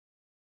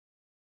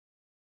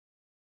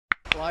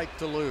like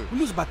to lose. We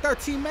lose by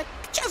 13, man.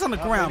 Get your ass on the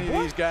How ground, many boy.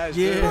 of these guys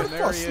yeah, do, and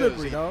there he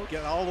slippery, is. Dog.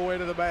 Get all the way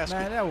to the basket.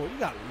 Man, that was, you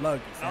got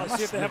lucky. I'll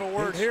see if they have a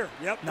word here.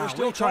 Yep, nah, they're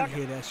still trying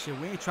talking. to hear that shit.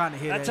 We ain't trying to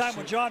hear that time shit.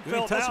 when John You fell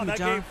ain't touching down, me, that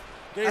John.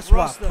 gave That's why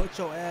Russ the put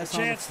your ass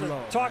on the chance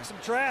floor, to talk man. some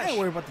trash. I ain't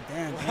worried about the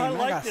damn game, I man.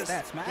 like I got this.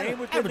 stats, man. Game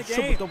I within the averaged game.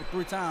 triple-double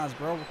 3 times,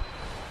 bro.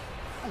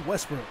 I'm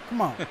Westbrook.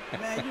 Come on.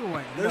 Man, you ain't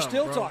They're nothing,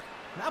 still bro. talking.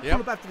 Now, I pull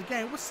up after the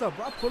game. What's up,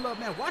 bro? I pull up,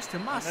 man. Watch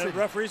Tim And the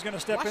referee's going to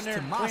step in there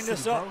and clean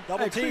this up.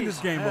 Double teams. Clean this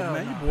game up,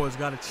 man. You boys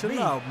got to chill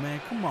out, man.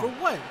 Come on. For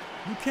what?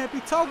 You can't be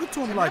talking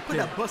to him like that. Put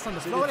that bust on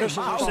the floor.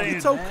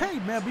 It's okay,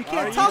 man. But you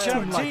can't talk to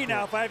him like that.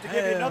 Now, if I have to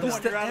give you another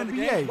one, you're out of the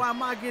game. Why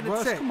am I getting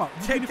a tech? Come on.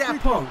 Take that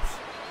pump.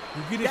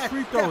 You get his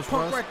free throws,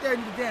 Russ. Right there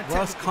in the damn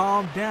Russ,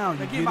 calm down.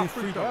 You get his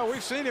free throws. Well,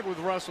 we've seen it with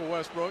Russell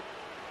Westbrook.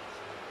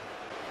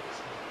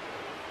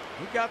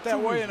 He got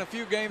that way in a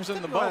few games in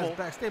the bubble.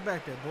 Stay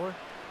back there, boy.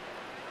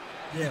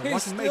 Yeah,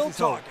 he's still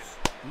talking.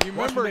 You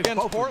remember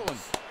against Portland?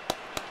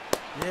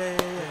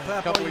 Yeah.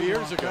 A couple of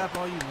years ago.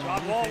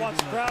 John Wall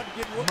wants the crowd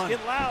to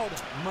get loud.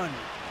 Money.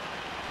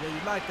 Yeah,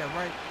 you like that,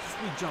 right?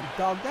 Sweet jump,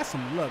 dog. That's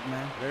some luck,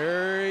 man.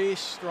 Very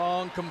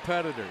strong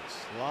competitors.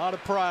 A lot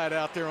of pride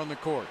out there on the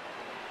court.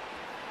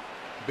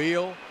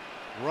 Beal,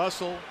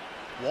 Russell,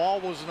 Wall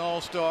was an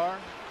all-star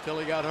until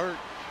he got hurt.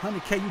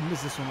 100K, you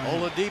missed this one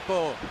right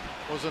Oladipo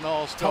was an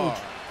all-star. Told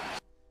you.